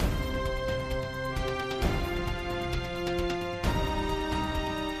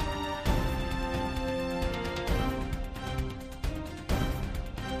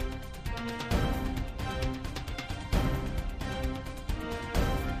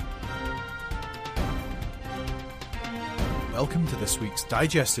Welcome to this week's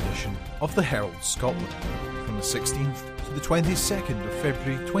digest edition of the Herald Scotland, from the 16th to the 22nd of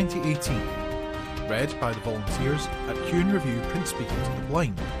February 2018. Read by the volunteers at Q & Review Print Speaking to the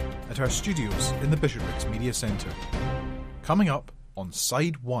Blind at our studios in the Bishopriggs Media Centre. Coming up on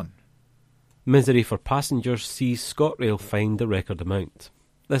Side 1. Misery for passengers sees ScotRail fined a record amount.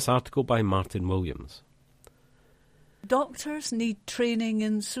 This article by Martin Williams. Doctors need training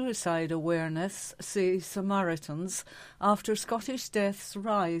in suicide awareness, say Samaritans, after Scottish deaths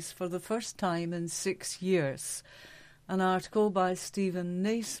rise for the first time in 6 years. An article by Stephen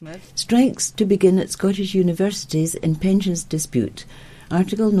Naismith. Strikes to begin at Scottish universities in pensions dispute.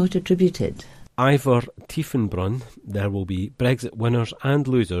 Article not attributed. Ivor Tiefenbrunn, there will be Brexit winners and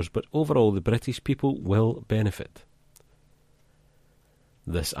losers, but overall the British people will benefit.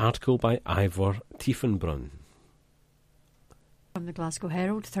 This article by Ivor Tiefenbrunn. From the Glasgow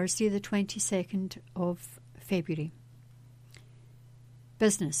Herald, Thursday the 22nd of February.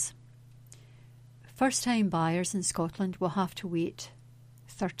 Business. First-time buyers in Scotland will have to wait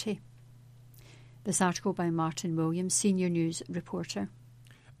 30. This article by Martin Williams, senior news reporter.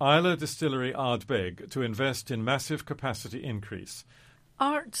 Islay Distillery Ardbeg to invest in massive capacity increase.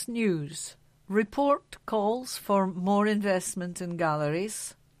 Arts News. Report calls for more investment in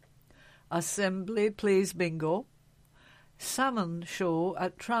galleries. Assembly plays bingo. Salmon show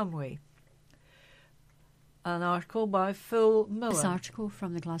at Tramway. An article by Phil Miller. This article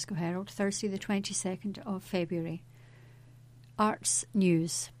from the Glasgow Herald, Thursday the 22nd of February. Arts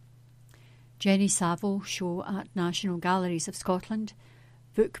News. Jenny Savile show at National Galleries of Scotland.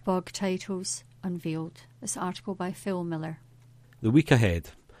 Book bug titles unveiled. This article by Phil Miller. The week ahead.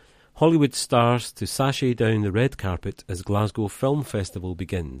 Hollywood stars to sashay down the red carpet as Glasgow Film Festival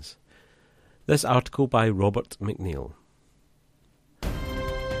begins. This article by Robert McNeill.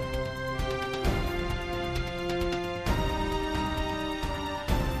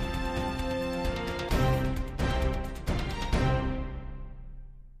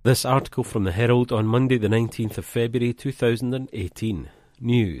 This article from the Herald on Monday the 19th of February 2018.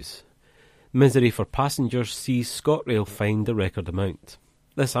 News. Misery for passengers sees ScotRail fined a record amount.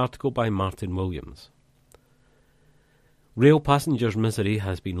 This article by Martin Williams. Rail passengers' misery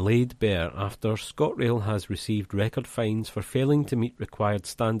has been laid bare after ScotRail has received record fines for failing to meet required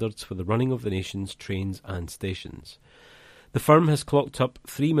standards for the running of the nation's trains and stations. The firm has clocked up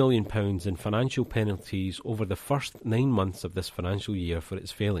 £3 million in financial penalties over the first 9 months of this financial year for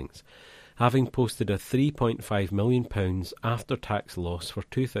its failings, having posted a £3.5 million after-tax loss for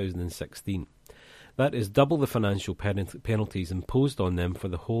 2016. That is double the financial penalties imposed on them for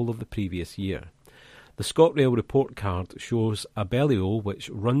the whole of the previous year. The ScotRail report card shows Abellio, which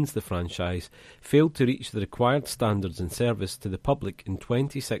runs the franchise, failed to reach the required standards in service to the public in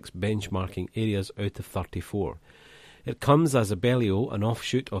 26 benchmarking areas out of 34. It comes as Abellio, an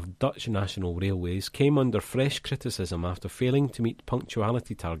offshoot of Dutch National Railways, came under fresh criticism after failing to meet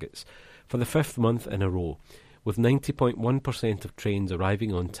punctuality targets for the 5th month in a row, with 90.1% of trains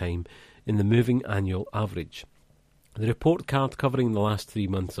arriving on time in the moving annual average. The report card covering the last 3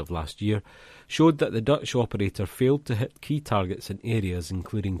 months of last year showed that the Dutch operator failed to hit key targets in areas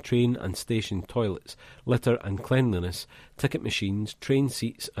including train and station toilets, litter and cleanliness, ticket machines, train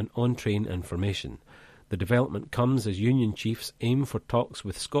seats and on-train information. The development comes as union chiefs aim for talks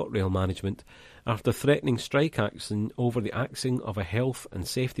with ScotRail management after threatening strike action over the axing of a health and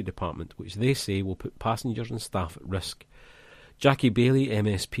safety department, which they say will put passengers and staff at risk. Jackie Baillie,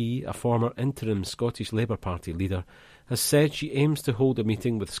 MSP, a former interim Scottish Labour Party leader, has said she aims to hold a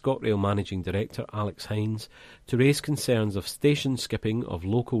meeting with ScotRail Managing Director Alex Hines to raise concerns of station skipping of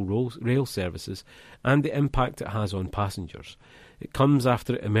local rail services and the impact it has on passengers. It comes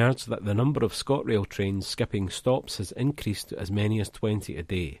after it emerged that the number of ScotRail trains skipping stops has increased to as many as 20 a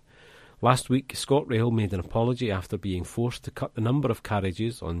day. Last week, ScotRail made an apology after being forced to cut the number of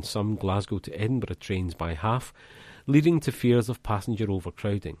carriages on some Glasgow to Edinburgh trains by half, leading to fears of passenger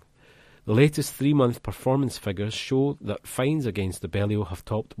overcrowding. The latest 3-month performance figures show that fines against Abellio have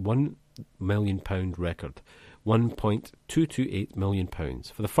topped £1 million record, £1.228 million,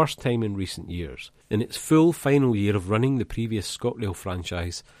 for the first time in recent years. In its full final year of running the previous ScotRail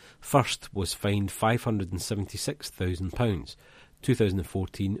franchise, First was fined £576,000,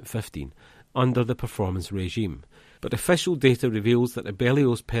 2014-15, under the performance regime. But official data reveals that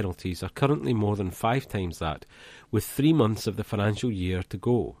Abellio's penalties are currently more than 5 times that, with 3 months of the financial year to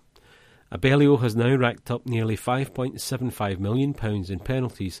go. Abellio has now racked up nearly £5.75 million in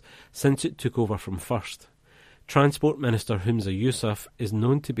penalties since it took over from First. Transport Minister Humza Yousaf is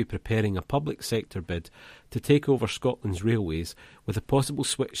known to be preparing a public sector bid to take over Scotland's railways with a possible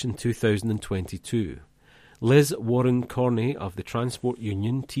switch in 2022. Liz Warren-Corney of the Transport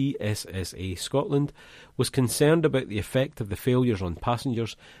Union TSSA Scotland was concerned about the effect of the failures on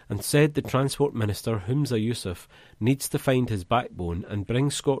passengers and said the Transport Minister Humza Yousaf needs to find his backbone and bring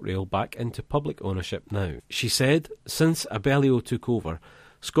ScotRail back into public ownership now. She said, since Abellio took over,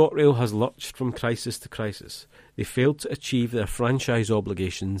 ScotRail has lurched from crisis to crisis. They failed to achieve their franchise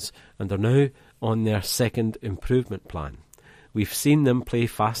obligations and are now on their second improvement plan. We've seen them play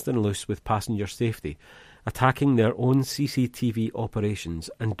fast and loose with passenger safety, attacking their own CCTV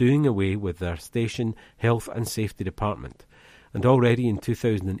operations and doing away with their station health and safety department. And already in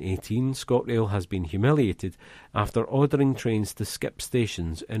 2018, ScotRail has been humiliated after ordering trains to skip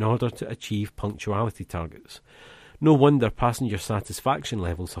stations in order to achieve punctuality targets. No wonder passenger satisfaction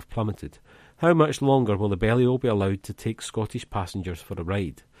levels have plummeted. How much longer will Abellio be allowed to take Scottish passengers for a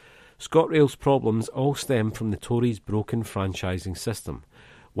ride? ScotRail's problems all stem from the Tories' broken franchising system.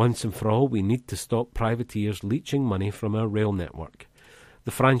 Once and for all, we need to stop privateers leeching money from our rail network.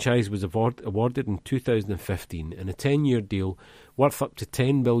 The franchise was awarded in 2015 in a 10-year deal worth up to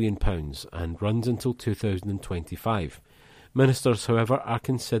 £10 billion and runs until 2025. Ministers, however, are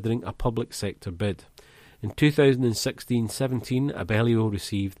considering a public sector bid. In 2016-17, Abellio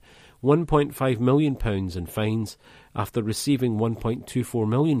received £1.5 million in fines after receiving £1.24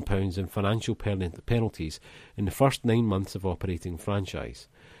 million in financial penalties in the first 9 months of operating franchise.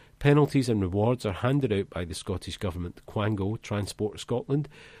 Penalties and rewards are handed out by the Scottish Government, Quango, Transport Scotland,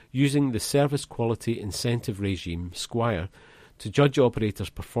 using the Service Quality Incentive Regime, SQUIRE, to judge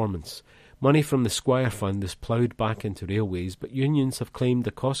operators' performance. Money from the SQUIRE fund is ploughed back into railways, but unions have claimed the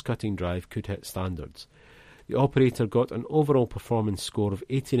cost-cutting drive could hit standards. The operator got an overall performance score of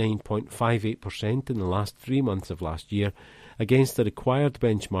 89.58% in the last 3 months of last year, against the required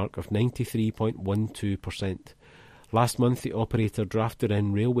benchmark of 93.12%. Last month, the operator drafted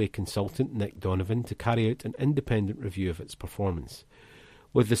in railway consultant Nick Donovan to carry out an independent review of its performance.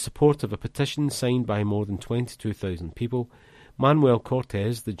 With the support of a petition signed by more than 22,000 people, Manuel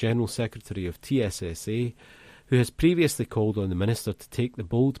Cortes, the General Secretary of TSSA, who has previously called on the Minister to take the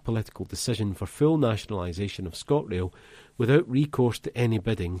bold political decision for full nationalisation of ScotRail without recourse to any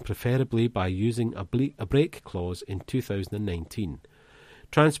bidding, preferably by using a break clause in 2019.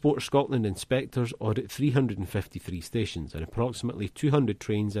 Transport Scotland inspectors audit 353 stations and approximately 200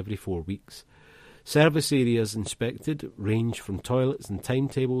 trains every 4 weeks. Service areas inspected range from toilets and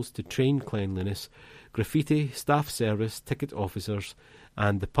timetables to train cleanliness, graffiti, staff service, ticket officers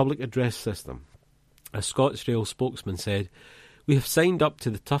and the public address system. A ScotRail spokesman said, "We have signed up to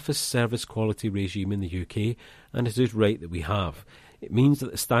the toughest service quality regime in the UK and it is right that we have. It means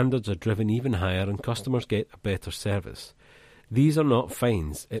that the standards are driven even higher and customers get a better service. These are not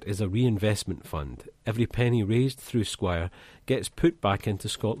fines, it is a reinvestment fund. Every penny raised through SQUIRE gets put back into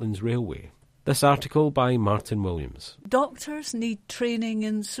Scotland's railway." This article by Martin Williams. Doctors need training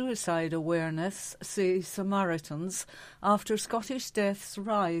in suicide awareness, say Samaritans, after Scottish deaths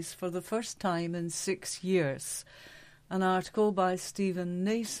rise for the first time in 6 years. An article by Stephen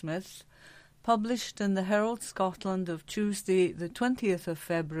Naismith, published in the Herald Scotland of Tuesday, the 20th of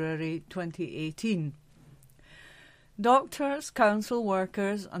February 2018. Doctors, council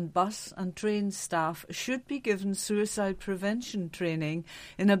workers and bus and train staff should be given suicide prevention training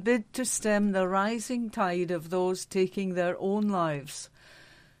in a bid to stem the rising tide of those taking their own lives.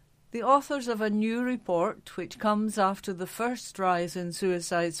 The authors of a new report, which comes after the first rise in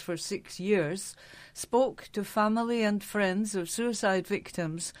suicides for 6 years, spoke to family and friends of suicide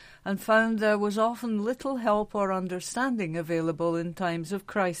victims and found there was often little help or understanding available in times of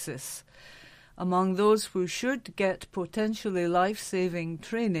crisis. Among those who should get potentially life-saving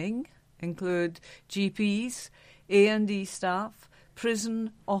training include GPs, A&E staff,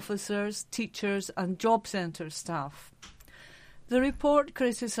 prison officers, teachers and job centre staff. The report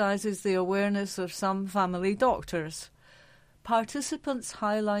criticises the awareness of some family doctors. Participants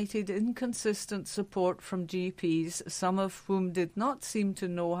highlighted inconsistent support from GPs, some of whom did not seem to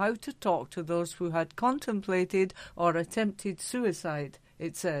know how to talk to those who had contemplated or attempted suicide,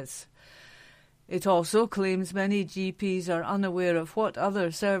 it says. It also claims many GPs are unaware of what other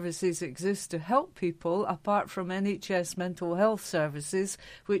services exist to help people apart from NHS mental health services,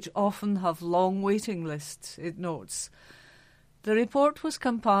 which often have long waiting lists, it notes. The report was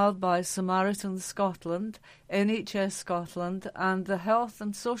compiled by Samaritans Scotland, NHS Scotland and the Health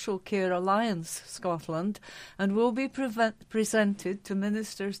and Social Care Alliance Scotland and will be presented to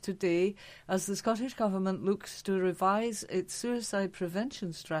ministers today as the Scottish Government looks to revise its suicide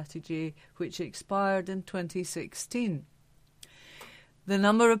prevention strategy, which expired in 2016. The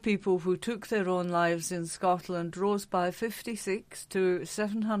number of people who took their own lives in Scotland rose by 56 to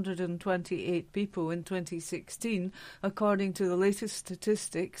 728 people in 2016, according to the latest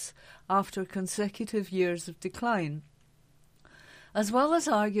statistics, after consecutive years of decline. As well as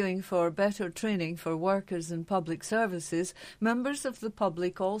arguing for better training for workers in public services, members of the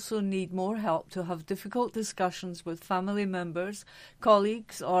public also need more help to have difficult discussions with family members,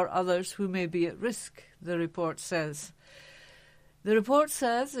 colleagues or others who may be at risk, the report says. The report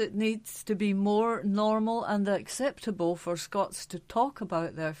says it needs to be more normal and acceptable for Scots to talk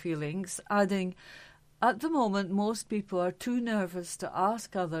about their feelings, adding, "At the moment, most people are too nervous to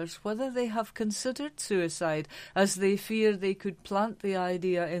ask others whether they have considered suicide, as they fear they could plant the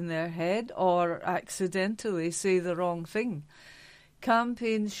idea in their head or accidentally say the wrong thing.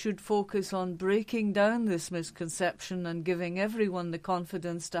 Campaigns should focus on breaking down this misconception and giving everyone the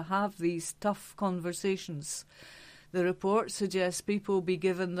confidence to have these tough conversations." The report suggests people be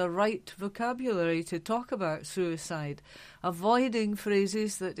given the right vocabulary to talk about suicide, avoiding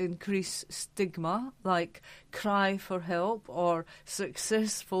phrases that increase stigma, like cry for help or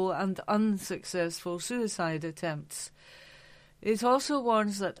successful and unsuccessful suicide attempts. It also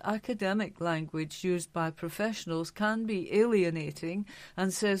warns that academic language used by professionals can be alienating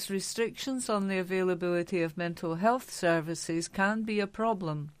and says restrictions on the availability of mental health services can be a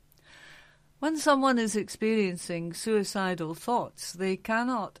problem. When someone is experiencing suicidal thoughts, they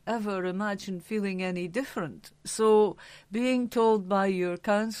cannot ever imagine feeling any different. So being told by your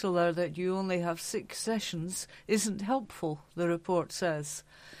counsellor that you only have 6 sessions isn't helpful, the report says.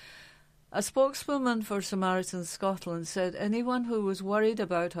 A spokeswoman for Samaritans Scotland said anyone who was worried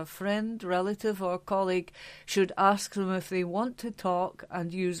about a friend, relative or colleague should ask them if they want to talk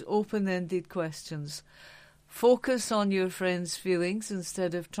and use open-ended questions. Focus on your friend's feelings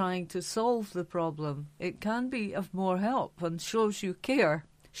instead of trying to solve the problem. It can be of more help and shows you care,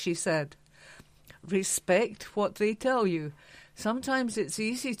 she said. Respect what they tell you. Sometimes it's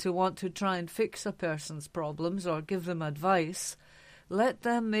easy to want to try and fix a person's problems or give them advice. Let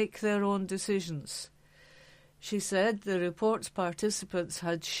them make their own decisions. She said the report's participants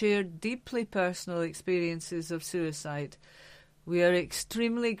had shared deeply personal experiences of suicide. We are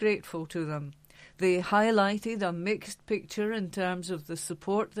extremely grateful to them. They highlighted a mixed picture in terms of the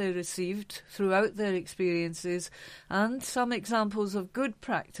support they received throughout their experiences and some examples of good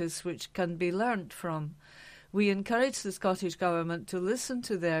practice which can be learnt from. We encourage the Scottish Government to listen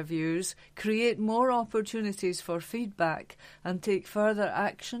to their views, create more opportunities for feedback and take further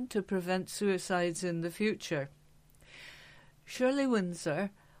action to prevent suicides in the future. Shirley Windsor,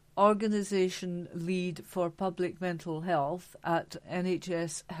 Organisation Lead for Public Mental Health at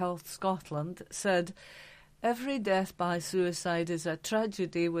NHS Health Scotland, said, "Every death by suicide is a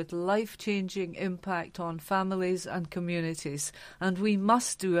tragedy with life-changing impact on families and communities, and we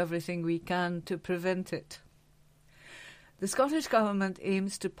must do everything we can to prevent it." The Scottish Government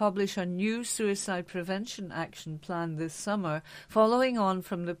aims to publish a new suicide prevention action plan this summer, following on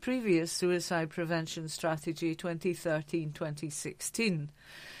from the previous Suicide Prevention Strategy 2013-2016.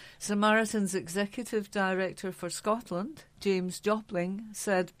 Samaritans Executive Director for Scotland, James Jopling,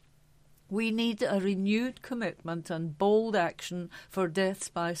 said, "We need a renewed commitment and bold action for deaths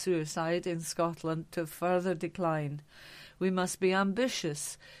by suicide in Scotland to further decline. We must be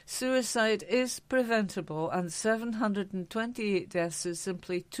ambitious. Suicide is preventable and 728 deaths is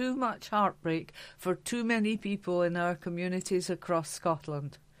simply too much heartbreak for too many people in our communities across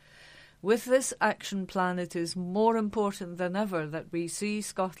Scotland. With this action plan, it is more important than ever that we see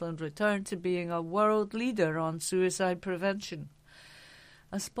Scotland return to being a world leader on suicide prevention."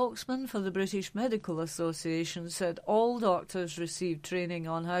 A spokesman for the British Medical Association said all doctors receive training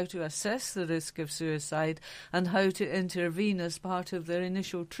on how to assess the risk of suicide and how to intervene as part of their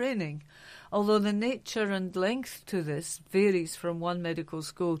initial training, although the nature and length to this varies from one medical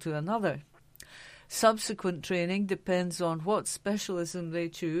school to another. Subsequent training depends on what specialism they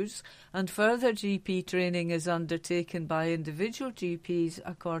choose, and further GP training is undertaken by individual GPs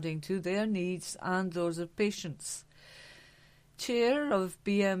according to their needs and those of patients. Chair of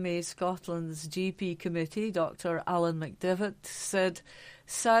BMA Scotland's GP Committee, Dr Alan McDevitt, said,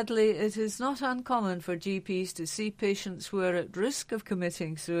 "Sadly, it is not uncommon for GPs to see patients who are at risk of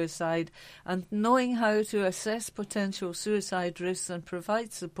committing suicide, and knowing how to assess potential suicide risks and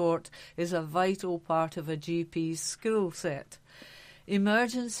provide support is a vital part of a GP's skill set.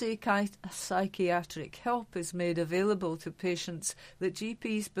 Emergency psychiatric help is made available to patients that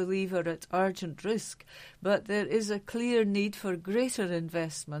GPs believe are at urgent risk, but there is a clear need for greater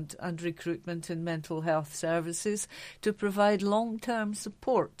investment and recruitment in mental health services to provide long-term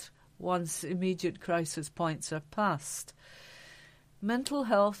support once immediate crisis points are passed." Mental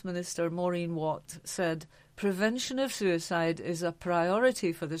Health Minister Maureen Watt said, "Prevention of suicide is a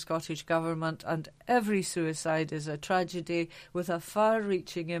priority for the Scottish Government, and every suicide is a tragedy with a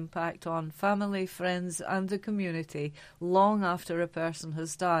far-reaching impact on family, friends and the community long after a person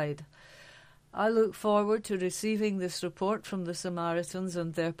has died. I look forward to receiving this report from the Samaritans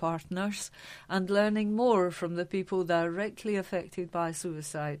and their partners and learning more from the people directly affected by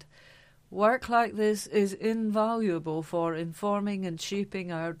suicide. Work like this is invaluable for informing and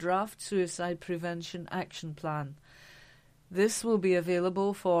shaping our draft suicide prevention action plan. This will be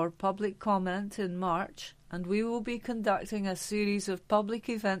available for public comment in March, and we will be conducting a series of public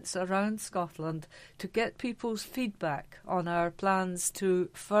events around Scotland to get people's feedback on our plans to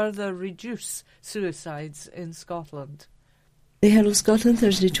further reduce suicides in Scotland." The Herald Scotland,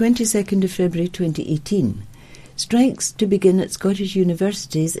 Thursday 22nd of February 2018. Strikes to begin at Scottish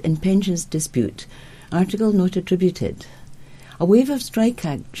universities in pensions dispute. Article not attributed. A wave of strike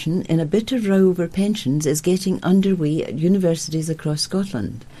action in a bitter row over pensions is getting underway at universities across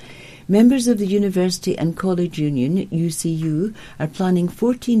Scotland. Members of the University and College Union, UCU, are planning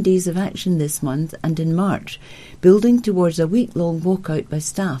 14 days of action this month and in March, building towards a week-long walkout by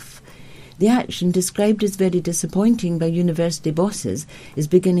staff. The action, described as very disappointing by university bosses, is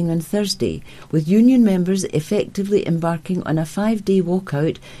beginning on Thursday, with union members effectively embarking on a 5-day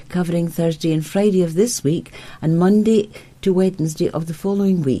walkout covering Thursday and Friday of this week and Monday to Wednesday of the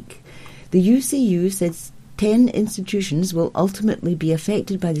following week. The UCU says 10 institutions will ultimately be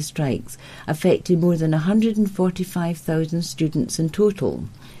affected by the strikes, affecting more than 145,000 students in total.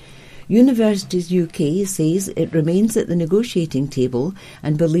 Universities UK says it remains at the negotiating table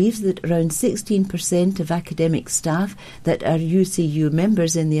and believes that around 16% of academic staff that are UCU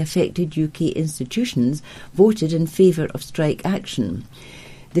members in the affected UK institutions voted in favour of strike action.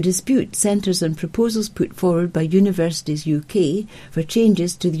 The dispute centres on proposals put forward by Universities UK for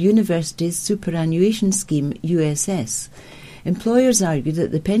changes to the Universities Superannuation Scheme, USS. Employers argue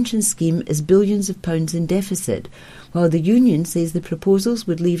that the pension scheme is billions of pounds in deficit, while the union says the proposals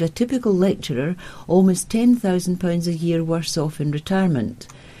would leave a typical lecturer almost £10,000 a year worse off in retirement.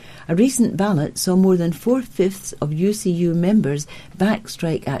 A recent ballot saw more than 4/5 of UCU members back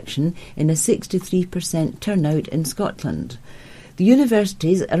strike action in a 63% turnout in Scotland. The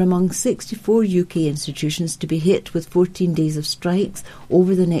universities are among 64 UK institutions to be hit with 14 days of strikes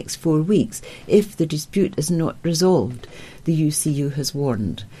over the next 4 weeks if the dispute is not resolved, the UCU has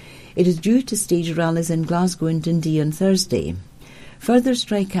warned. It is due to stage rallies in Glasgow and Dundee on Thursday. Further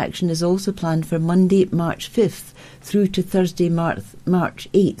strike action is also planned for Monday, March 5th through to Thursday, March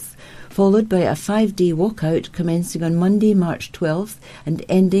 8th, followed by a 5-day walkout commencing on Monday, March 12th and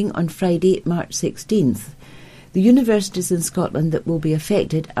ending on Friday, March 16th. The universities in Scotland that will be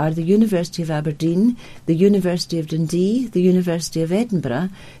affected are the University of Aberdeen, the University of Dundee, the University of Edinburgh,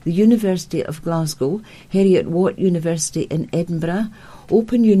 the University of Glasgow, Heriot-Watt University in Edinburgh,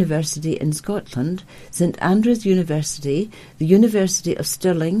 Open University in Scotland, St Andrews University, the University of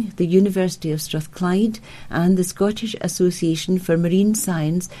Stirling, the University of Strathclyde and the Scottish Association for Marine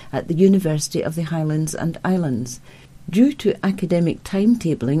Science at the University of the Highlands and Islands. Due to academic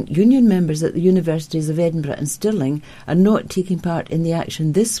timetabling, union members at the Universities of Edinburgh and Stirling are not taking part in the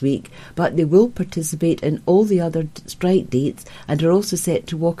action this week, but they will participate in all the other strike dates and are also set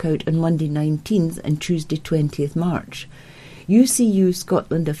to walk out on Monday 19th and Tuesday 20th March. UCU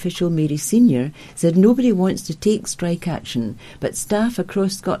Scotland official Mary Senior said nobody wants to take strike action, but staff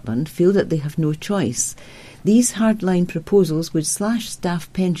across Scotland feel that they have no choice. These hardline proposals would slash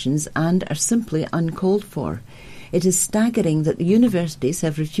staff pensions and are simply uncalled for. It is staggering that the universities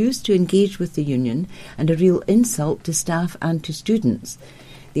have refused to engage with the union and a real insult to staff and to students.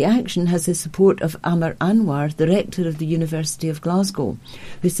 The action has the support of Amar Anwar, the rector of the University of Glasgow,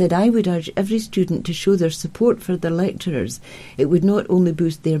 who said, "I would urge every student to show their support for their lecturers. It would not only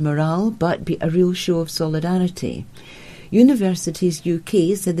boost their morale, but be a real show of solidarity." Universities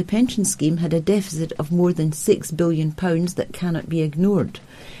UK said the pension scheme had a deficit of more than £6 billion that cannot be ignored.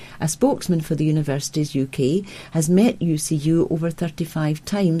 A spokesman for the Universities UK has met UCU over 35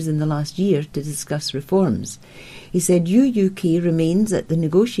 times in the last year to discuss reforms. He said UUK remains at the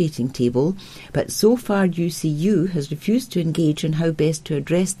negotiating table, but so far UCU has refused to engage on how best to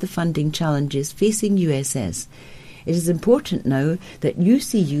address the funding challenges facing USS. It is important now that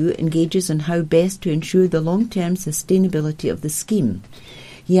UCU engages on how best to ensure the long-term sustainability of the scheme.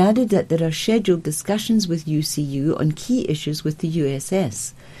 He added that there are scheduled discussions with UCU on key issues with the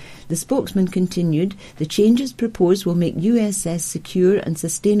USS. The spokesman continued, "The changes proposed will make USS secure and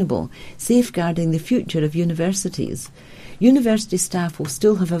sustainable, safeguarding the future of universities." University staff will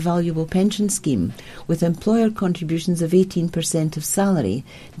still have a valuable pension scheme, with employer contributions of 18% of salary,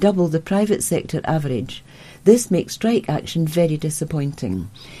 double the private sector average. This makes strike action very disappointing.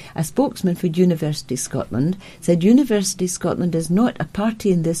 A spokesman for University Scotland said University Scotland is not a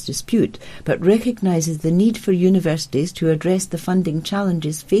party in this dispute, but recognises the need for universities to address the funding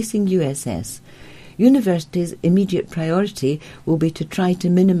challenges facing USS. Universities' immediate priority will be to try to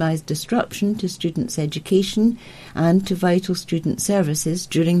minimise disruption to students' education and to vital student services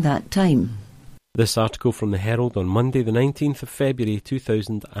during that time. This article from the Herald on Monday the 19th of February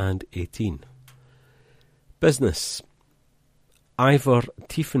 2018. Business. Ivor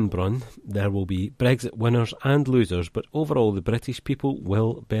Tiefenbrunn, there will be Brexit winners and losers, but overall the British people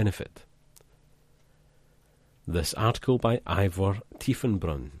will benefit. This article by Ivor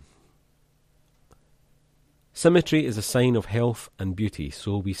Tiefenbrunn. Symmetry is a sign of health and beauty,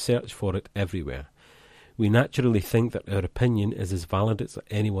 so we search for it everywhere. We naturally think that our opinion is as valid as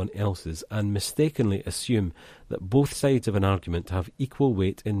anyone else's and mistakenly assume that both sides of an argument have equal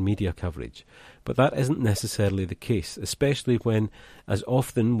weight in media coverage. But that isn't necessarily the case, especially when, as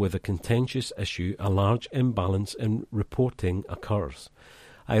often with a contentious issue, a large imbalance in reporting occurs.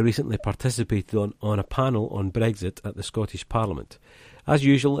 I recently participated on a panel on Brexit at the Scottish Parliament. As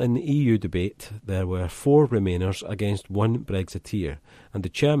usual in the EU debate, there were 4 Remainers against 1 Brexiteer, and the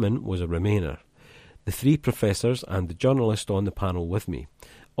chairman was a Remainer. The 3 professors and the journalist on the panel with me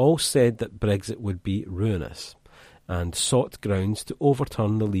all said that Brexit would be ruinous and sought grounds to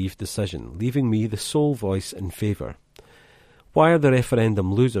overturn the Leave decision, leaving me the sole voice in favour. Why are the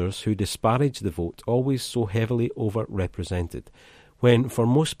referendum losers who disparage the vote always so heavily overrepresented, when for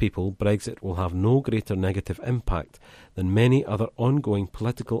most people Brexit will have no greater negative impact than many other ongoing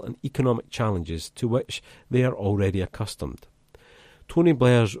political and economic challenges to which they are already accustomed? Tony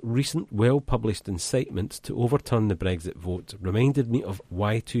Blair's recent well-published incitement to overturn the Brexit vote reminded me of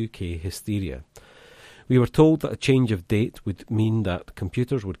Y2K hysteria. We were told that a change of date would mean that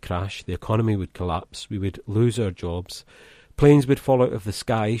computers would crash, the economy would collapse, we would lose our jobs, planes would fall out of the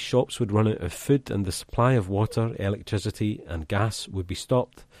sky, shops would run out of food, and the supply of water, electricity and gas would be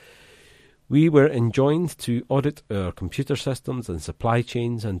stopped. We were enjoined to audit our computer systems and supply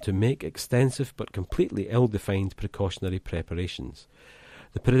chains and to make extensive but completely ill-defined precautionary preparations.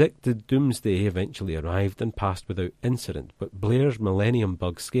 The predicted doomsday eventually arrived and passed without incident, but Blair's millennium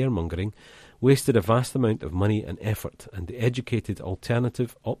bug scaremongering wasted a vast amount of money and effort, and the educated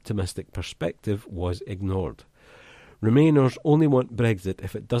alternative optimistic perspective was ignored. Remainers only want Brexit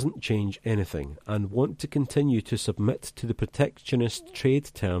if it doesn't change anything, and want to continue to submit to the protectionist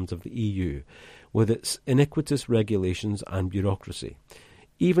trade terms of the EU, with its iniquitous regulations and bureaucracy.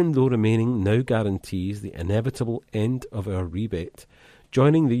 Even though remaining now guarantees the inevitable end of our rebate,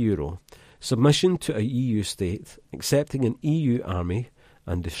 joining the euro, submission to a EU state, accepting an EU army,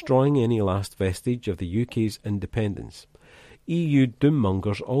 and destroying any last vestige of the UK's independence. EU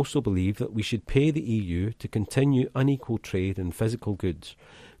doommongers also believe that we should pay the EU to continue unequal trade in physical goods,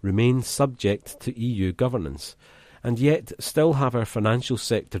 remain subject to EU governance, and yet still have our financial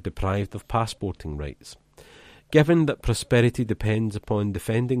sector deprived of passporting rights. Given that prosperity depends upon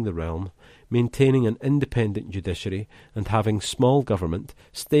defending the realm, maintaining an independent judiciary, and having small government,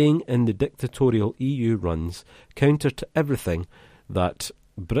 staying in the dictatorial EU runs counter to everything that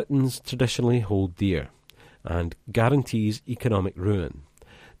Britons traditionally hold dear, and guarantees economic ruin.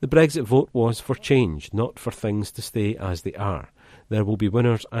 The Brexit vote was for change, not for things to stay as they are. There will be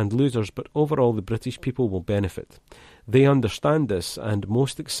winners and losers, but overall the British people will benefit. They understand this, and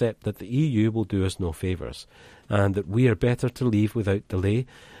most accept that the EU will do us no favours, and that we are better to leave without delay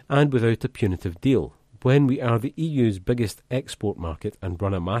and without a punitive deal, when we are the EU's biggest export market and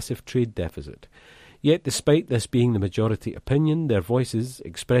run a massive trade deficit. Yet despite this being the majority opinion, their voices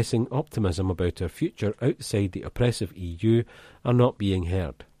expressing optimism about our future outside the oppressive EU are not being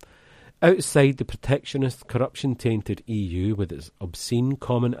heard. Outside the protectionist, corruption-tainted EU with its obscene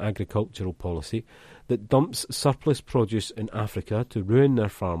common agricultural policy that dumps surplus produce in Africa to ruin their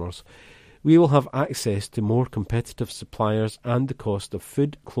farmers, we will have access to more competitive suppliers and the cost of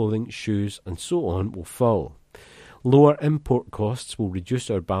food, clothing, shoes and so on will fall. Lower import costs will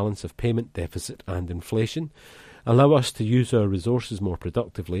reduce our balance of payment deficit and inflation, allow us to use our resources more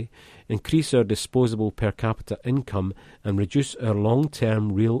productively, increase our disposable per capita income and reduce our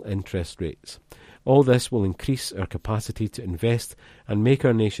long-term real interest rates. All this will increase our capacity to invest and make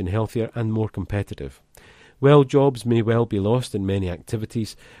our nation healthier and more competitive. While jobs may well be lost in many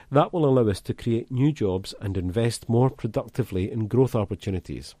activities, that will allow us to create new jobs and invest more productively in growth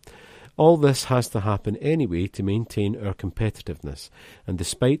opportunities. All this has to happen anyway to maintain our competitiveness, and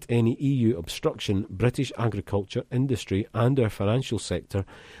despite any EU obstruction, British agriculture, industry and our financial sector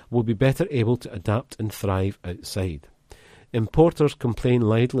will be better able to adapt and thrive outside. Importers complain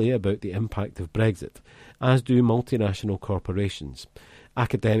loudly about the impact of Brexit, as do multinational corporations,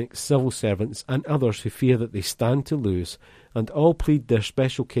 academics, civil servants and others who fear that they stand to lose, and all plead their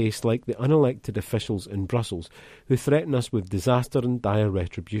special case like the unelected officials in Brussels who threaten us with disaster and dire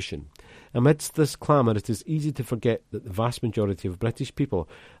retribution. Amidst this clamour, it is easy to forget that the vast majority of British people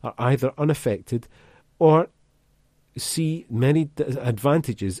are either unaffected or see many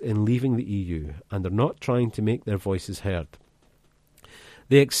advantages in leaving the EU and are not trying to make their voices heard.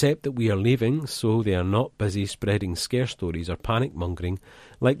 They accept that we are leaving, so they are not busy spreading scare stories or panic-mongering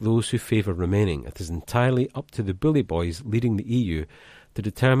like those who favour remaining. It is entirely up to the bully boys leading the EU to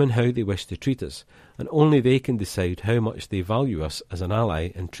determine how they wish to treat us, and only they can decide how much they value us as an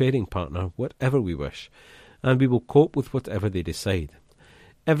ally and trading partner, whatever we wish, and we will cope with whatever they decide.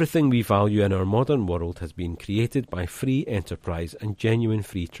 Everything we value in our modern world has been created by free enterprise and genuine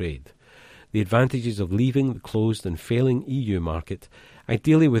free trade. The advantages of leaving the closed and failing EU market,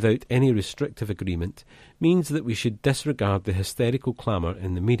 ideally without any restrictive agreement, means that we should disregard the hysterical clamour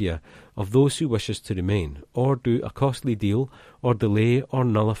in the media of those who wish us to remain, or do a costly deal, or delay or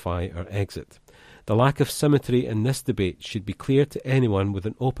nullify our exit. The lack of symmetry in this debate should be clear to anyone with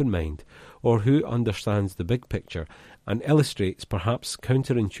an open mind, or who understands the big picture, and illustrates, perhaps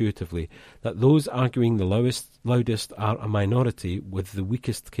counterintuitively, that those arguing the loudest are a minority with the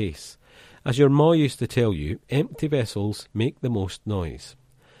weakest case. As your ma used to tell you, empty vessels make the most noise.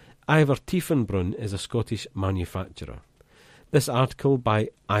 Ivar Tiefenbrunn is a Scottish manufacturer. This article by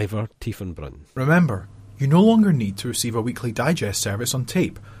Ivar Tiefenbrunn. Remember, you no longer need to receive a weekly digest service on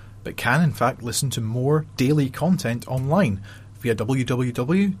tape, but can in fact listen to more daily content online via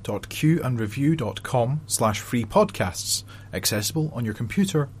www.qandreview.com/free podcasts, accessible on your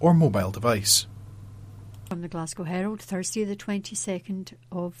computer or mobile device. From the Glasgow Herald, Thursday the 22nd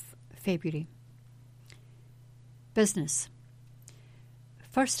of February. Business.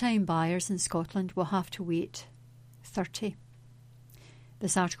 First-time buyers in Scotland will have to wait 30.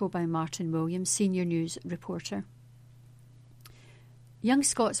 This article by Martin Williams, senior news reporter. Young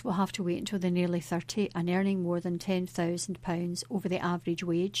Scots will have to wait until they're nearly 30 and earning more than £10,000 over the average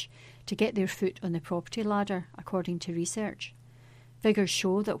wage to get their foot on the property ladder, according to research. Figures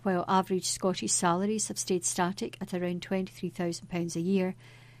show that while average Scottish salaries have stayed static at around £23,000 a year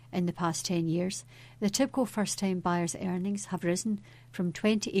in the past 10 years, the typical first-time buyer's earnings have risen from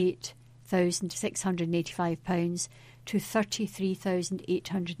 £28,685 to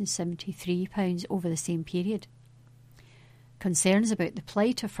 £33,873 over the same period. Concerns about the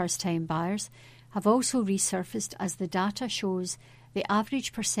plight of first-time buyers have also resurfaced as the data shows the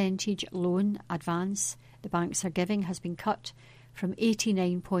average percentage loan advance the banks are giving has been cut from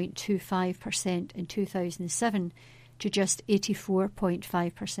 89.25% in 2007 to just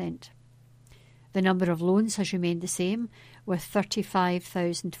 84.5%. The number of loans has remained the same, with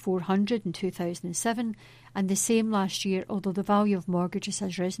 35,400 in 2007 and the same last year, although the value of mortgages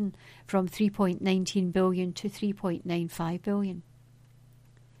has risen from £3.19 billion to £3.95 billion.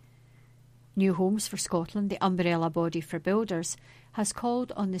 New Homes for Scotland, the umbrella body for builders, has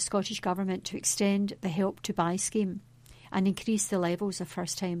called on the Scottish Government to extend the Help to Buy scheme and increase the levels of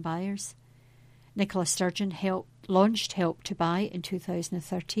first-time buyers. Nicola Sturgeon launched Help to Buy in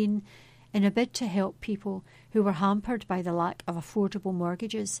 2013 in a bid to help people who were hampered by the lack of affordable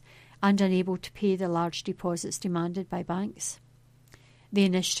mortgages and unable to pay the large deposits demanded by banks. The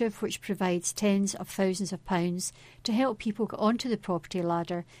initiative, which provides tens of thousands of pounds to help people get onto the property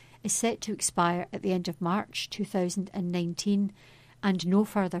ladder, is set to expire at the end of March 2019, and no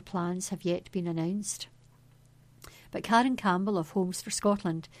further plans have yet been announced. But Karen Campbell of Homes for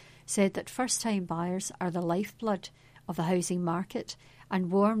Scotland said that first-time buyers are the lifeblood of the housing market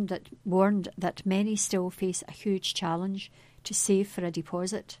and warned that many still face a huge challenge to save for a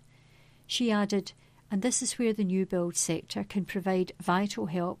deposit. She added, and this is where the new build sector can provide vital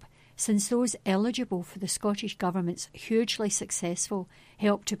help, since those eligible for the Scottish Government's hugely successful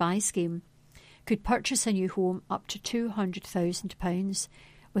Help to Buy scheme could purchase a new home up to £200,000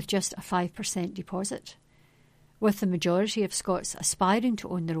 with just a 5% deposit. With the majority of Scots aspiring to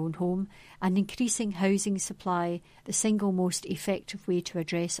own their own home and increasing housing supply the single most effective way to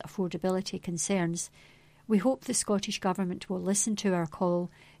address affordability concerns, we hope the Scottish Government will listen to our call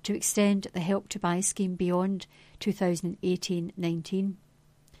to extend the Help to Buy scheme beyond 2018-19.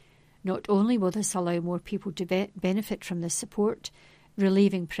 Not only will this allow more people to benefit from this support,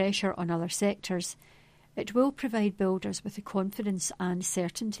 relieving pressure on other sectors, It will provide builders with the confidence and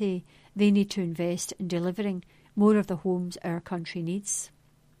certainty they need to invest in delivering more of the homes our country needs.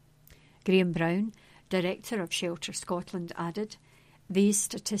 Graham Brown, Director of Shelter Scotland, added, "These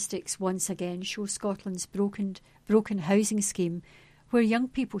statistics once again show Scotland's broken housing scheme where young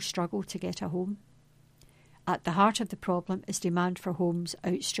people struggle to get a home. At the heart of the problem is demand for homes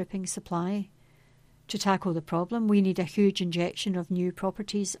outstripping supply. To tackle the problem, we need a huge injection of new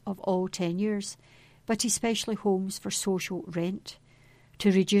properties of all tenures, but especially homes for social rent,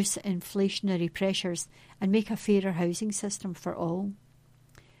 to reduce inflationary pressures and make a fairer housing system for all.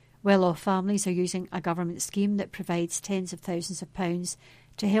 Well-off families are using a government scheme that provides tens of thousands of pounds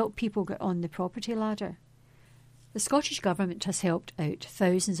to help people get on the property ladder. The Scottish Government has helped out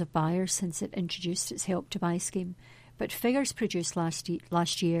thousands of buyers since it introduced its Help to Buy scheme, but figures produced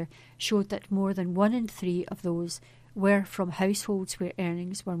last year showed that more than 1 in 3 of those were from households where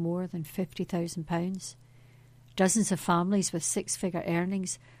earnings were more than £50,000. Dozens of families with 6-figure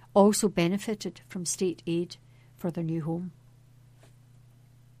earnings also benefited from state aid for their new home.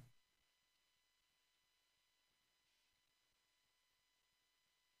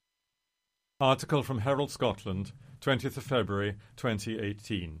 Article from Herald Scotland, 20th of February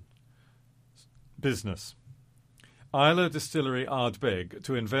 2018. Business. Islay Distillery Ardbeg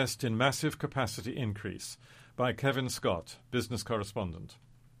to invest in massive capacity increase, by Kevin Scott, business correspondent.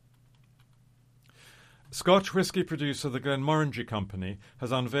 Scotch whisky producer the Glenmorangie Company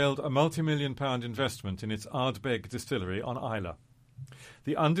has unveiled a multi-million-pound investment in its Ardbeg distillery on Islay.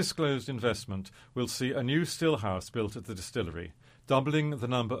 The undisclosed investment will see a new still house built at the distillery, doubling the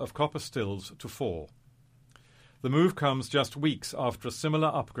number of copper stills to 4. The move comes just weeks after a similar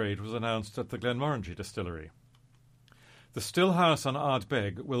upgrade was announced at the Glenmorangie distillery. The still house on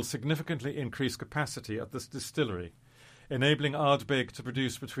Ardbeg will significantly increase capacity at this distillery, enabling Ardbeg to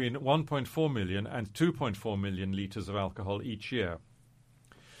produce between 1.4 million and 2.4 million litres of alcohol each year.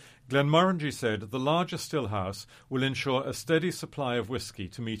 Glenmorangie said the larger still house will ensure a steady supply of whisky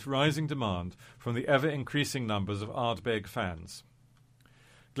to meet rising demand from the ever-increasing numbers of Ardbeg fans.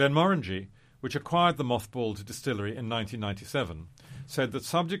 Glenmorangie, which acquired the mothballed distillery in 1997, said that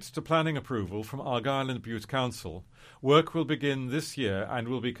subject to planning approval from Argyll and Bute Council, work will begin this year and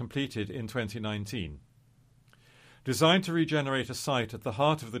will be completed in 2019. Designed to regenerate a site at the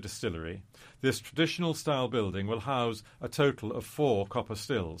heart of the distillery, this traditional-style building will house a total of 4 copper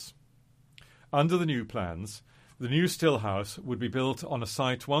stills. Under the new plans, the new still house would be built on a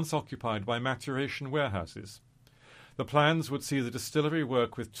site once occupied by maturation warehouses. The plans would see the distillery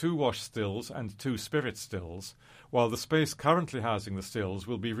work with 2 wash stills and 2 spirit stills, while the space currently housing the stills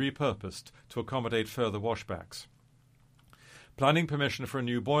will be repurposed to accommodate further washbacks. Planning permission for a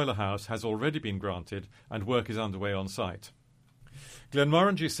new boiler house has already been granted and work is underway on site.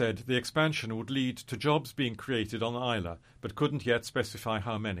 Glenmorangie said the expansion would lead to jobs being created on Islay, but couldn't yet specify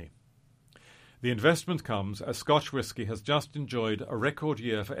how many. The investment comes as Scotch whisky has just enjoyed a record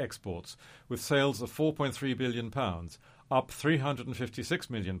year for exports, with sales of £4.3 billion, up £356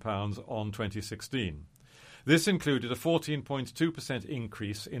 million on 2016. This included a 14.2%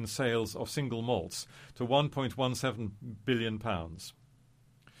 increase in sales of single malts to £1.17 billion.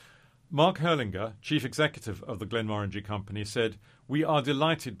 Mark Herlinger, chief executive of the Glenmorangie Company, said, "We are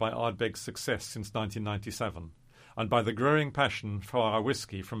delighted by Ardbeg's success since 1997 and by the growing passion for our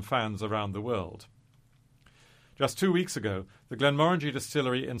whisky from fans around the world." Just 2 weeks ago, the Glenmorangie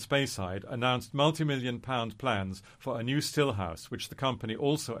distillery in Speyside announced multi-million-pound plans for a new still house, which the company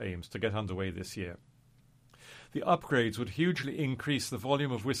also aims to get underway this year. The upgrades would hugely increase the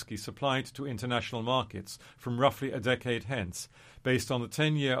volume of whisky supplied to international markets from roughly a decade hence, based on the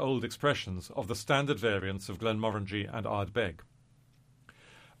 10-year-old expressions of the standard variants of Glenmorangie and Ardbeg.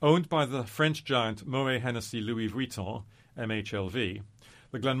 Owned by the French giant Moët Hennessy Louis Vuitton, MHLV,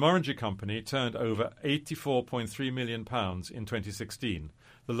 the Glenmorangie Company turned over £84.3 million in 2016,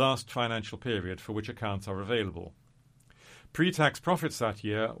 the last financial period for which accounts are available. Pre-tax profits that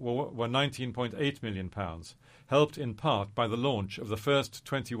year were £19.8 million, helped in part by the launch of the first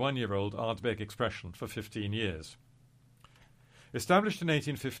 21-year-old Ardbeg expression for 15 years. Established in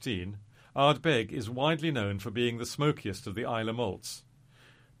 1815, Ardbeg is widely known for being the smokiest of the Islay malts.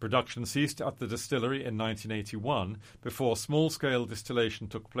 Production ceased at the distillery in 1981 before small-scale distillation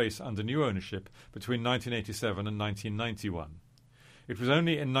took place under new ownership between 1987 and 1991. It was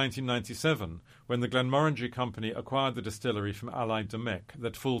only in 1997, when the Glenmorangie Company acquired the distillery from Allied de Mec,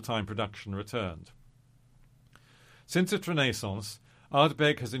 that full-time production returned. Since its renaissance,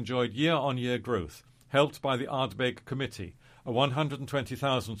 Ardbeg has enjoyed year-on-year growth, helped by the Ardbeg Committee, a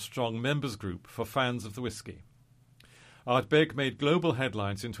 120,000-strong members group for fans of the whisky. Ardbeg made global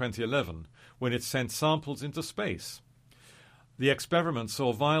headlines in 2011 when it sent samples into space. The experiment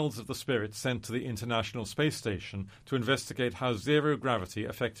saw vials of the spirit sent to the International Space Station to investigate how zero gravity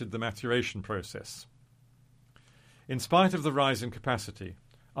affected the maturation process. In spite of the rise in capacity,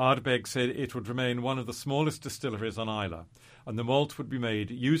 Ardbeg said it would remain one of the smallest distilleries on Islay, and the malt would be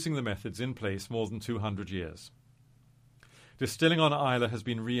made using the methods in place more than 200 years. Distilling on Islay has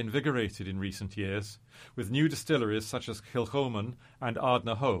been reinvigorated in recent years, with new distilleries such as Kilchoman and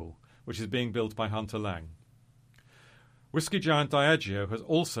Ardnahoe, which is being built by Hunter Lang. Whisky giant Diageo has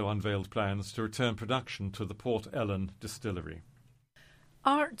also unveiled plans to return production to the Port Ellen distillery.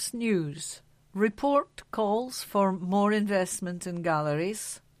 Arts News. Report calls for more investment in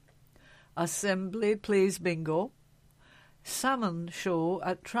galleries. Assembly plays bingo. Salmon show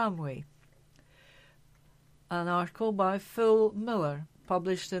at Tramway. An article by Phil Miller,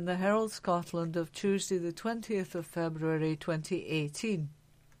 published in the Herald Scotland of Tuesday the 20th of February 2018.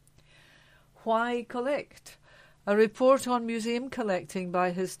 Why collect? A report on museum collecting by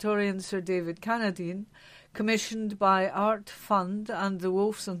historian Sir David Cannadine, commissioned by Art Fund and the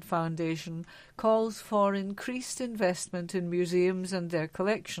Wolfson Foundation, calls for increased investment in museums and their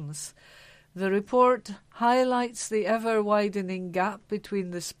collections. The report highlights the ever-widening gap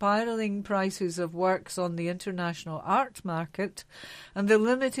between the spiralling prices of works on the international art market and the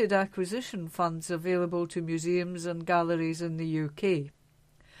limited acquisition funds available to museums and galleries in the UK.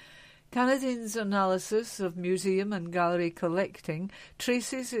 Cannadine's analysis of museum and gallery collecting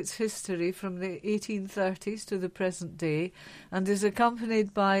traces its history from the 1830s to the present day and is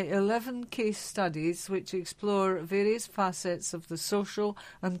accompanied by 11 case studies which explore various facets of the social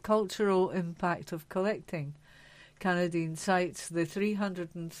and cultural impact of collecting. Cannadine cites the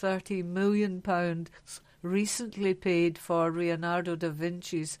 £330 million recently paid for Leonardo da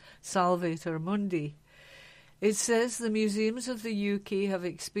Vinci's Salvator Mundi. It says the museums of the UK have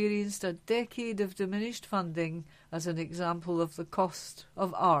experienced a decade of diminished funding as an example of the cost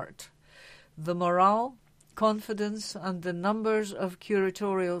of art. The morale, confidence and the numbers of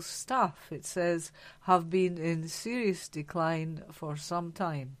curatorial staff, it says, have been in serious decline for some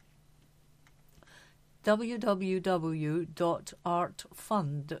time.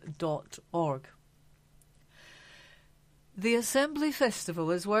 www.artfund.org. The Assembly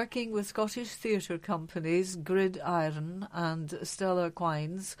Festival is working with Scottish theatre companies Gridiron and Stella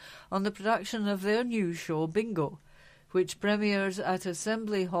Quines on the production of their new show Bingo, which premieres at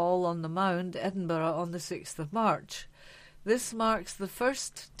Assembly Hall on the Mound, Edinburgh, on the 6th of March. This marks the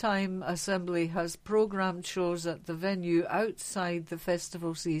first time Assembly has programmed shows at the venue outside the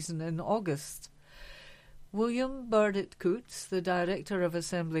festival season in August. William Burdett Coates, the director of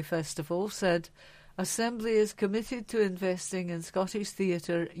Assembly Festival, said, Assembly is committed to investing in Scottish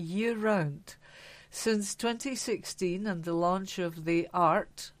theatre year-round. Since 2016 and the launch of the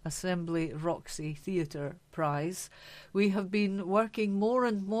Art Assembly Roxy Theatre Prize, we have been working more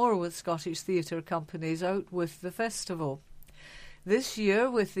and more with Scottish theatre companies out with the festival. This year,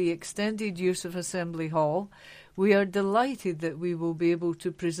 with the extended use of Assembly Hall, we are delighted that we will be able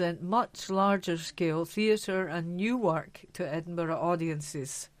to present much larger-scale theatre and new work to Edinburgh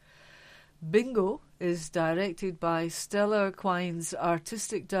audiences. Bingo is directed by Stella Quine's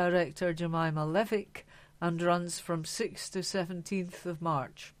artistic director Jemima Levick and runs from 6th to 17th of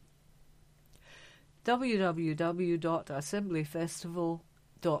March.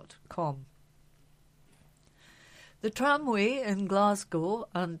 www.assemblyfestival.com. The Tramway in Glasgow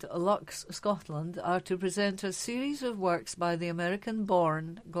and Lux, Scotland are to present a series of works by the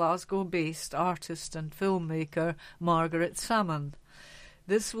American-born, Glasgow-based artist and filmmaker Margaret Salmon.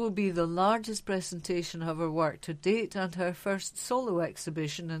 This will be the largest presentation of her work to date and her first solo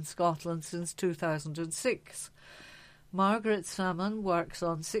exhibition in Scotland since 2006. Margaret Salmon works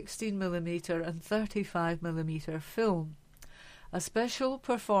on 16mm and 35mm film. A special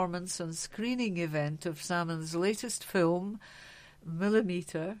performance and screening event of Salmon's latest film,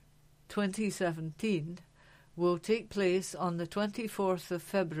 Millimetre 2017, will take place on the 24th of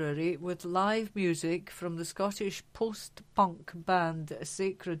February with live music from the Scottish post-punk band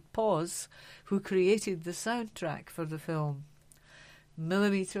Sacred Paws, who created the soundtrack for the film.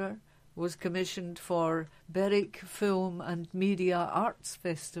 Millimetre was commissioned for Berwick Film and Media Arts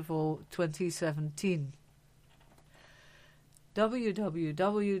Festival 2017.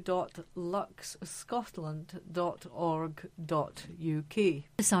 www.luxscotland.org.uk.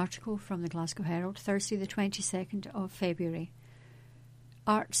 This article from the Glasgow Herald, Thursday the 22nd of February.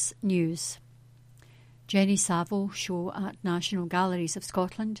 Arts News. Jenny Saville show at National Galleries of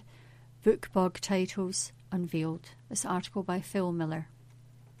Scotland. Book bug titles unveiled. This article by Phil Miller.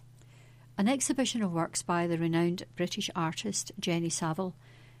 An exhibition of works by the renowned British artist Jenny Saville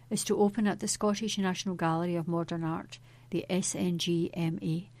is to open at the Scottish National Gallery of Modern Art, the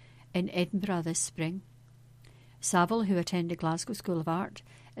SNGMA, in Edinburgh this spring. Saville, who attended Glasgow School of Art,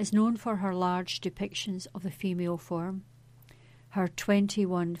 is known for her large depictions of the female form. Her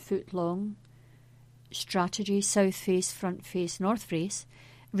 21-foot-long strategy South Face, Front Face, North Face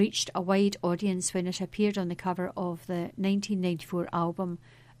reached a wide audience when it appeared on the cover of the 1994 album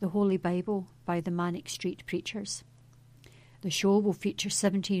The Holy Bible by the Manic Street Preachers. The show will feature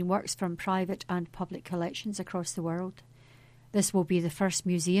 17 works from private and public collections across the world. This will be the first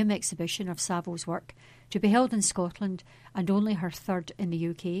museum exhibition of Saville's work to be held in Scotland and only her third in the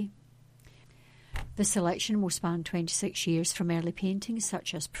UK. The selection will span 26 years from early paintings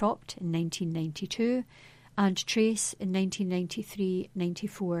such as Propped in 1992 and Trace in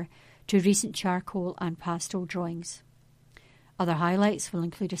 1993-94 to recent charcoal and pastel drawings. Other highlights will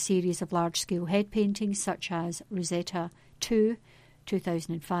include a series of large-scale head paintings such as Rosetta II,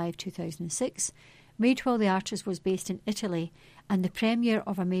 2005-2006, made while the artist was based in Italy, and the premiere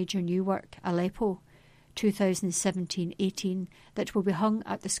of a major new work, Aleppo, 2017-18, that will be hung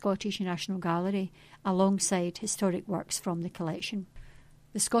at the Scottish National Gallery alongside historic works from the collection.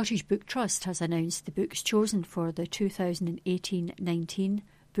 The Scottish Book Trust has announced the books chosen for the 2018-19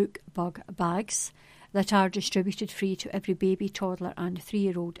 Book Bug Bags that are distributed free to every baby, toddler and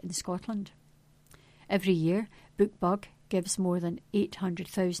 3-year-old in Scotland. Every year, Book Bug gives more than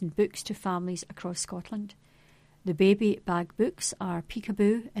 800,000 books to families across Scotland. The baby bag books are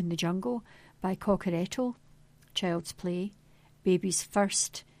Peekaboo in the Jungle by Cockeretto, Child's Play, Baby's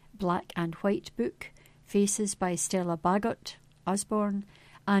First Black and White book, Faces by Stella Bagot, Usborne,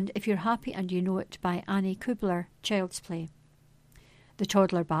 and If You're Happy and You Know It by Annie Kubler, Child's Play. The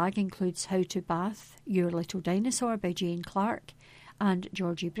toddler bag includes How to Bath Your Little Dinosaur by Jane Clark and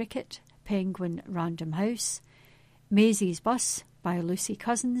Georgie Brickett, Penguin Random House, Maisie's Bus by Lucy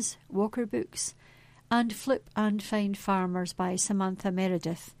Cousins, Walker Books, and Flip and Find Farmers by Samantha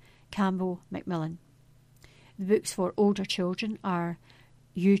Meredith, Campbell Macmillan. The books for older children are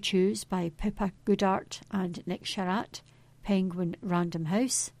You Choose by Pippa Goodart and Nick Sharat, Penguin Random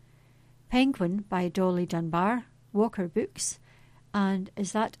House, Penguin by Dolly Dunbar, Walker Books, and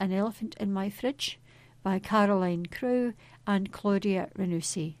Is That an Elephant in My Fridge by Caroline Crowe and Claudia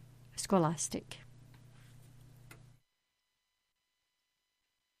Renussi, Scholastic.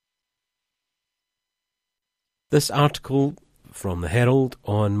 This article from the Herald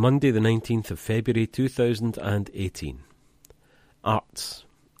on Monday the 19th of February 2018. Arts.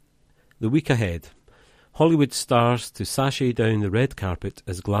 The week ahead. Hollywood stars to sashay down the red carpet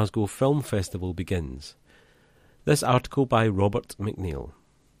as Glasgow Film Festival begins. This article by Robert McNeill.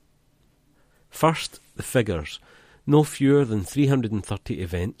 First, the figures. No fewer than 330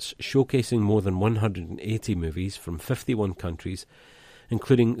 events showcasing more than 180 movies from 51 countries,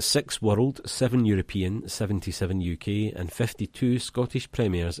 including 6 world, 7 European, 77 UK and 52 Scottish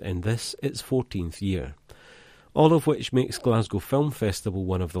premieres in this, its 14th year, all of which makes Glasgow Film Festival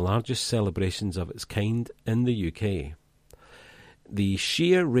one of the largest celebrations of its kind in the UK. The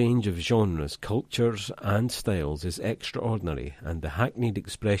sheer range of genres, cultures and styles is extraordinary, and the hackneyed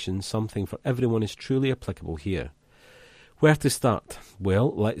expression something for everyone is truly applicable here. Where to start?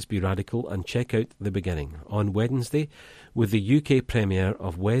 Well, let's be radical and check out the beginning. On Wednesday, with the UK premiere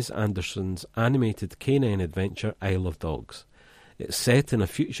of Wes Anderson's animated canine adventure Isle of Dogs. It's set in a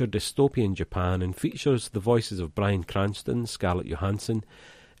future dystopian Japan and features the voices of Bryan Cranston, Scarlett Johansson,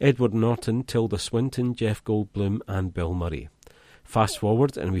 Edward Norton, Tilda Swinton, Jeff Goldblum and Bill Murray. Fast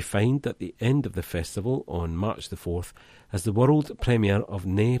forward and we find that the end of the festival on March the 4th has the world premiere of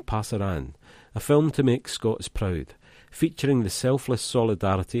Ne Passaran, a film to make Scots proud, featuring the selfless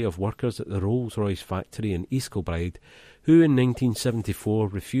solidarity of workers at the Rolls-Royce factory in East Kilbride, who in 1974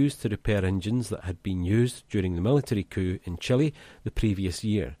 refused to repair engines that had been used during the military coup in Chile the previous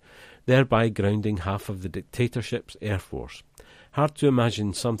year, thereby grounding half of the dictatorship's air force. Hard to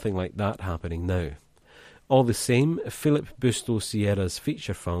imagine something like that happening now. All the same, Philip Busto Sierra's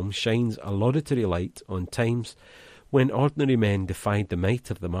feature film shines a laudatory light on times when ordinary men defied the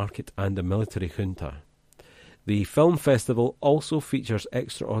might of the market and a military junta. The film festival also features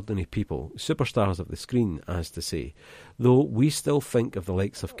extraordinary people, superstars of the screen, as to say, though we still think of the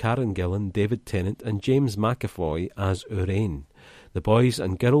likes of Karen Gillan, David Tennant and James McAvoy as Urain, the boys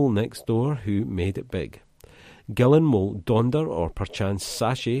and girl next door who made it big. Gillan will donder or perchance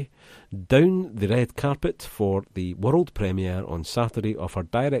sashay down the red carpet for the world premiere on Saturday of her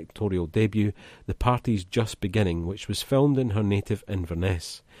directorial debut, The Party's Just Beginning, which was filmed in her native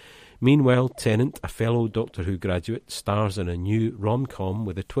Inverness. Meanwhile, Tennant, a fellow Doctor Who graduate, stars in a new rom-com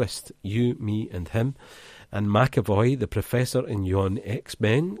with a twist, You, Me and Him, and McAvoy, the professor in Yon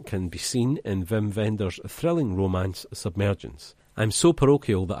X-Men, can be seen in Wim Wenders' thrilling romance Submergence. I'm so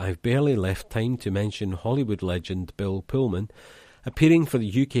parochial that I've barely left time to mention Hollywood legend Bill Pullman appearing for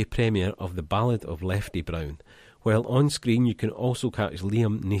the UK premiere of The Ballad of Lefty Brown, while on screen you can also catch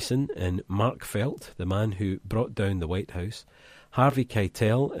Liam Neeson in Mark Felt, the man who brought down the White House, Harvey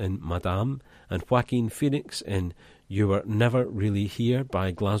Keitel in Madame, and Joaquin Phoenix in You Were Never Really Here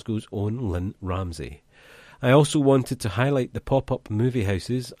by Glasgow's own Lynn Ramsey. I also wanted to highlight the pop-up movie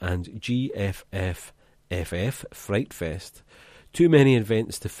houses and GFFFF Fright Fest. Too many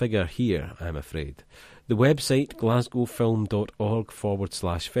events to figure here, I'm afraid. The website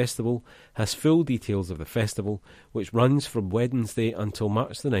glasgowfilm.org/festival has full details of the festival, which runs from Wednesday until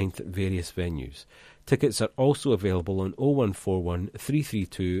March the 9th at various venues. Tickets are also available on 0141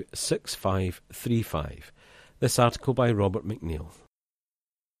 332 6535. This article by Robert McNeil.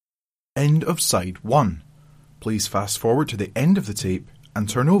 End of side 1. Please fast forward to the end of the tape and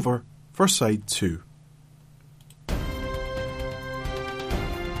turn over for side 2.